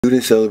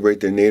Students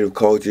celebrate their native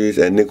cultures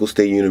at Nicholls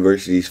State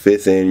University's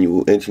 5th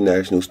Annual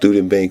International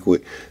Student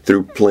Banquet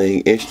through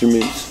playing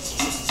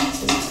instruments,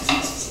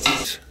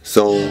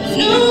 songs,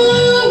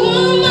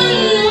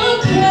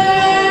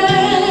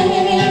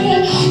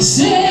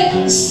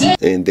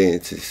 and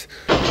dances.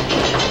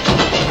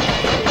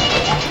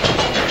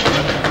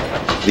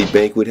 The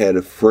banquet had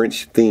a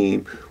French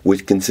theme,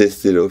 which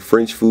consisted of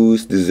French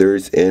foods,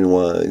 desserts, and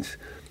wines.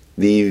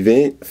 The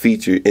event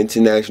featured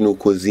international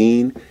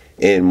cuisine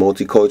and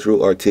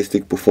multicultural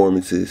artistic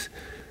performances.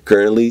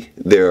 Currently,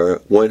 there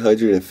are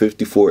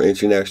 154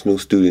 international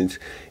students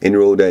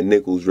enrolled at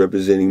Nicholls,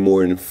 representing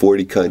more than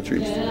 40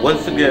 countries.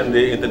 Once again,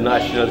 the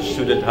international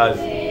student has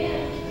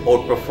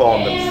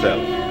outperformed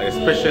themselves,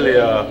 especially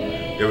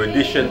the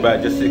rendition by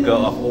Jessica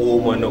of "Oh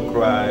Woman No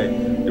Cry,"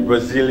 the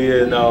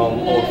Brazilian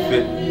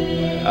outfit,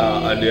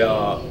 and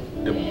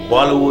the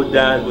Bollywood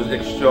dance was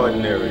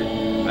extraordinary.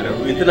 And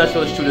the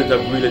international students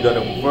have really done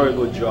a very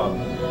good job,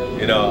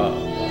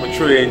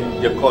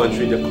 portraying your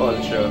country, your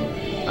culture,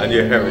 and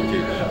your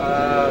heritage.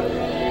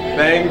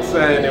 Thanks,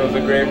 and it was a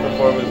great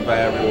performance by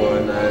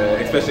everyone,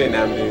 especially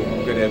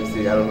Namdi, good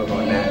MC. I don't know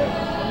about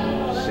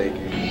Nat,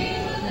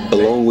 shaking.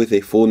 Along with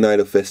a full night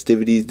of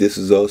festivities, this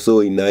is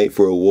also a night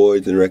for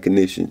awards and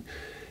recognition.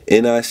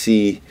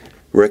 NIC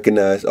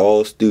recognized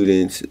all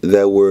students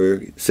that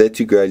were set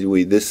to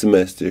graduate this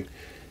semester.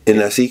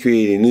 NIC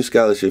created a new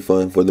scholarship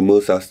fund for the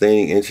most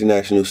outstanding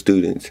international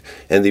students,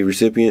 and the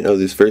recipient of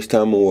this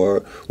first-time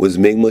award was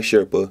Migma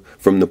Sherpa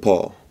from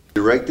Nepal.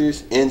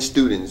 Directors and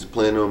students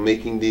plan on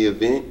making the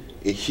event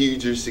a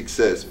huger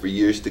success for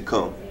years to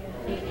come.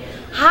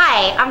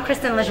 Hi, I'm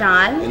Kristen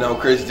Lejean. And I'm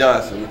Chris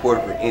Johnson,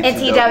 reporter for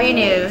NTW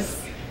News.